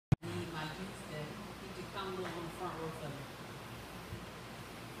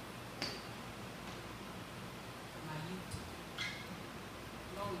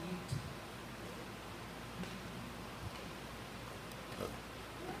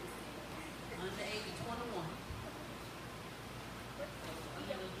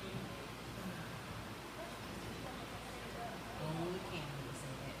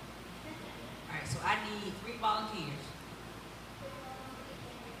3 volunteers.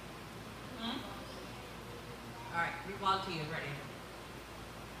 All right, 3 volunteers right there.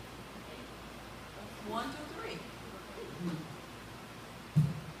 1, 2, 3.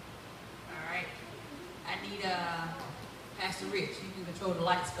 All right. I need Pastor Rich. You can control the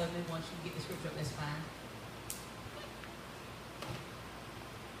lights for me once you get the scripture up. That's fine.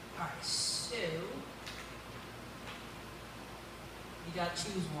 All right. So you gotta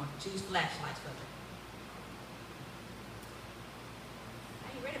choose one. Choose flashlights for me.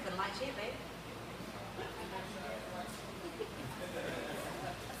 Are you ready for the lights yet, baby?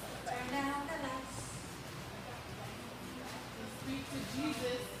 Turn down the lights. Speak to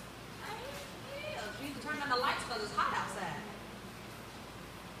Jesus. Yeah, Jesus, turn down the lights because it's hot outside.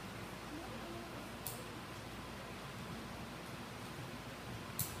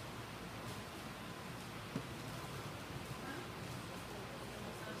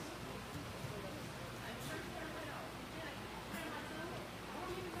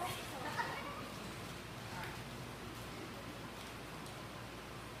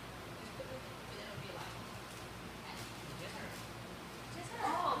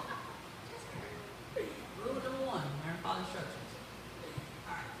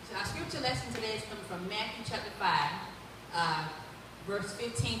 Lesson today is coming from Matthew chapter 5, verse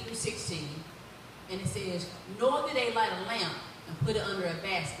 15 through 16. And it says, "Nor do they light a lamp and put it under a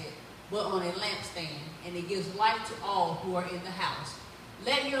basket, but on a lampstand, and it gives light to all who are in the house.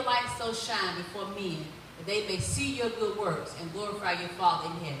 Let your light so shine before men, that they may see your good works and glorify your Father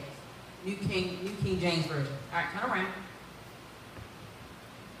in heaven." New King James Version. All right, turn around.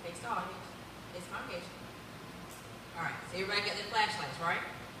 Face the audience. Face the congregation. All right, so everybody got their flashlights, right?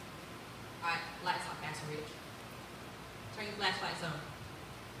 All right, lights on, Pastor Rich. Turn your flashlights on.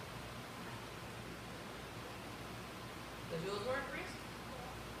 Does yours work, Chris?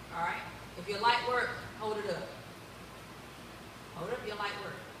 All right. If your light works, hold it up. Hold up your light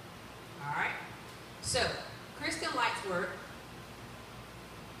work. All right. So, Kristen lights work.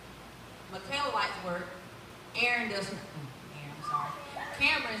 Michaela lights work. Aaron does not.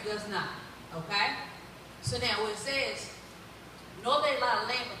 Cameron does not. Okay? So now what it says, "Nor they light a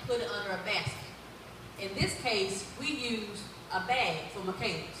lamp and put it under a basket." In this case, we use a bag for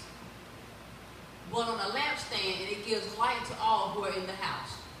Michaela's. But on a lampstand, and it gives light to all who are in the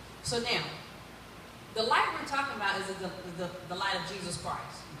house. So now, the light we're talking about is the light of Jesus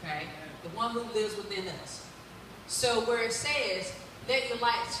Christ, okay? The one who lives within us. So where it says, "Let your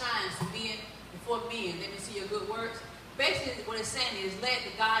light shine before men, let me see your good works." Basically, what it's saying is, let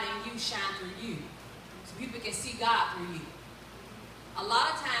the God in you shine through you, so people can see God through you. A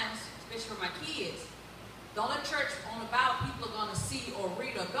lot of times, especially for my kids, the only church on the Bible people are going to see or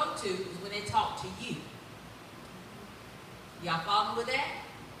read or go to is when they talk to you. Y'all follow me with that?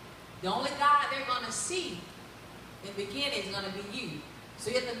 The only God they're going to see in the beginning is going to be you. So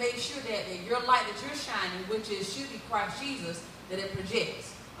you have to make sure that your light that you're shining, which should be Christ Jesus, that it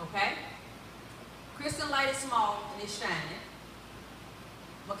projects. Okay? Kristen light is small and it's shining.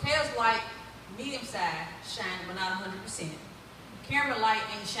 Michaela's light, medium size, shining but not 100%. Cameron light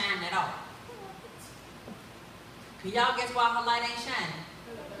ain't shining at all. Can y'all guess why her light ain't shining?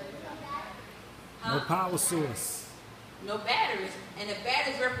 Huh? No power source. No batteries. And the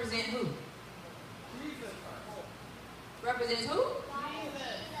batteries represent who? Represents who?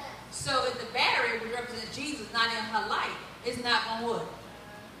 Jesus. So if the battery represents Jesus not in her light, it's not going to work.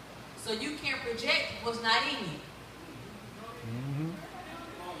 So you can't project what's not in you. Mm-hmm.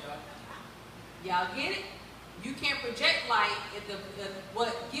 Y'all get it? You can't project light if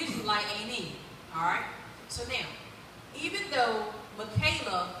what gives you light ain't in you. Alright? So now, even though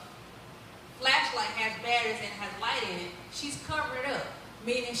Michaela's flashlight has batteries and has light in it, she's covering it up.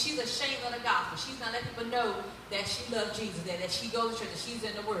 Meaning she's ashamed of the gospel. She's not letting people know that she loves Jesus, that she goes to church, that she's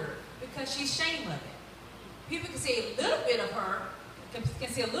in the Word. Because she's ashamed of it. People can see a little bit of her,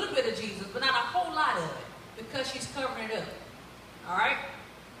 can see a little bit of Jesus, but not a whole lot of it. Because she's covering it up. Alright?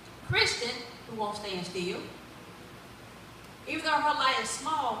 Christian, who won't stand still, even though her light is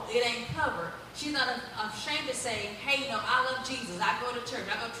small, it ain't covered. She's not ashamed to say, hey, I love Jesus. I go to church.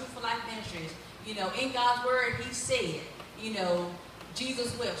 I go to Truth for Life Ministries. In God's Word, He said,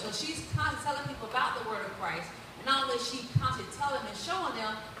 Jesus will. So she's constantly telling people about the Word of Christ. And not only is she constantly telling and showing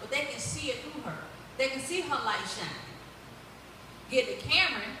them, but they can see it through her. They can see her light shining. Get to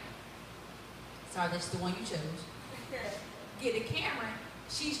Cameron. Sorry, that's the one you chose. Get to Cameron.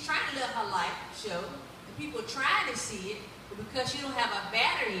 She's trying to let her light show. And people are trying to see it. But because she don't have a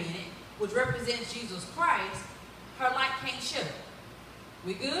battery in it, which represents Jesus Christ, her light can't show.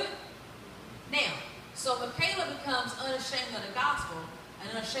 We good? Now, so Michaela becomes unashamed of the gospel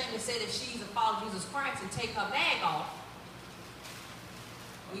and unashamed to say that she's a follower of Jesus Christ and take her bag off,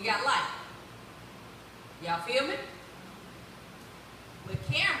 we got light. Y'all feel me? But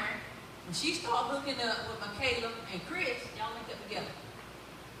Cameron, when she started hooking up with Michaela and Chris, y'all link up together.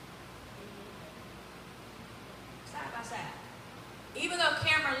 Side by side. Even though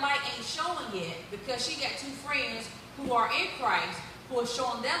Cameron light ain't showing yet, because she got two friends who are in Christ, who are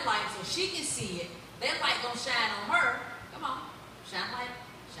showing their light so she can see it, their light gonna shine on her. Come on, shine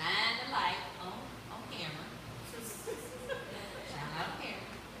the light on Cameron. Shine light on Cameron.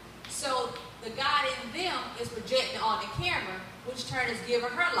 So the God in them is projecting on the camera, which turn is giving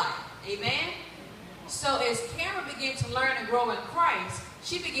her light. Amen? So as Cameron begins to learn and grow in Christ,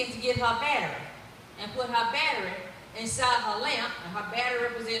 she begins to get her battery and put her battery inside her lamp, and her battery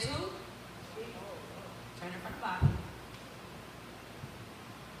represents who? Turn it from the bottom.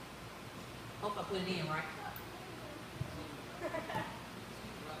 Hope I put it in right.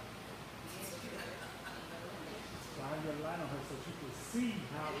 Shine your light on her so she can see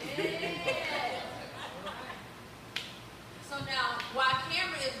how to get in. So now, while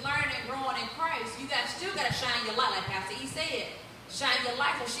Cameron is learning and growing in Christ, you guys still got to shine your light, like Pastor E said. Shine your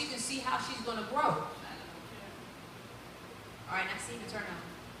light so she can see how she's going to grow. All right, now see me turn on.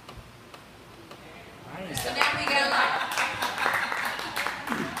 So now we got light.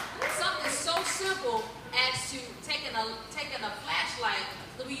 Something so simple as to taking a flashlight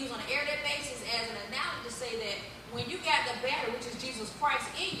that we use on an everyday basis as an analogy to say that when you got the battery, which is Jesus Christ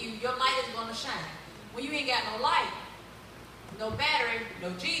in you, your light is going to shine. When you ain't got no light, no battery,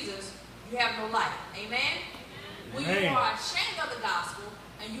 no Jesus, you have no light. Amen? When you are ashamed of the gospel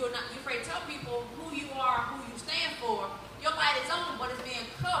and you're afraid to tell people who you are, who you stand for, your light is on, but it's being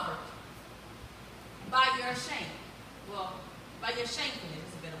covered by your shame. Well, by your shamefulness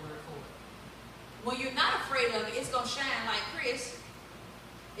is a better word for it. When you're not afraid of it, it's going to shine like Chris.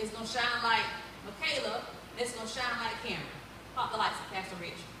 It's going to shine like Michaela. It's going to shine like Cameron. Pop the lights, Pastor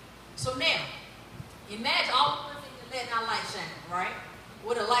Rich. So now, imagine all of us letting our light shine, right?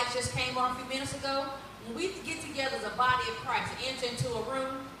 Where the light just came on a few minutes ago. When we get together as a body of Christ and enter into a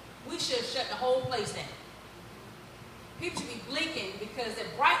room, we should shut the whole place down. People should be blinking because the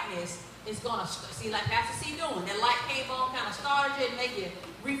brightness is going to, see, like Pastor C doing, that light came on, kind of started you and make you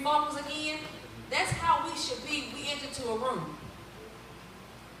refocus again. That's how we should be. We enter into a room.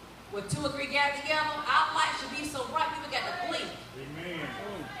 With 2 or 3 gathered together, our light should be so bright people got to blink. Amen.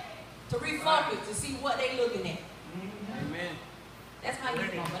 To refocus, to see what they looking at. Amen. That's my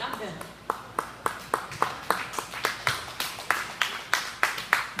youth moment. I'm done.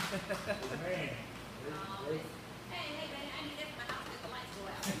 Amen. Hey, man, I need that for my house because the lights go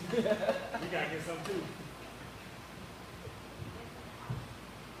out. We got to get some too.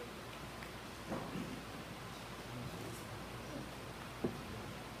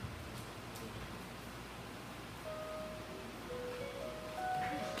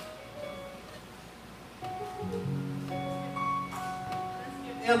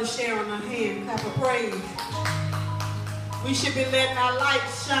 Elder Sharon, her hand, clap of praise. We should be letting our light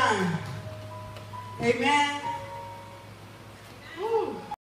shine. Amen.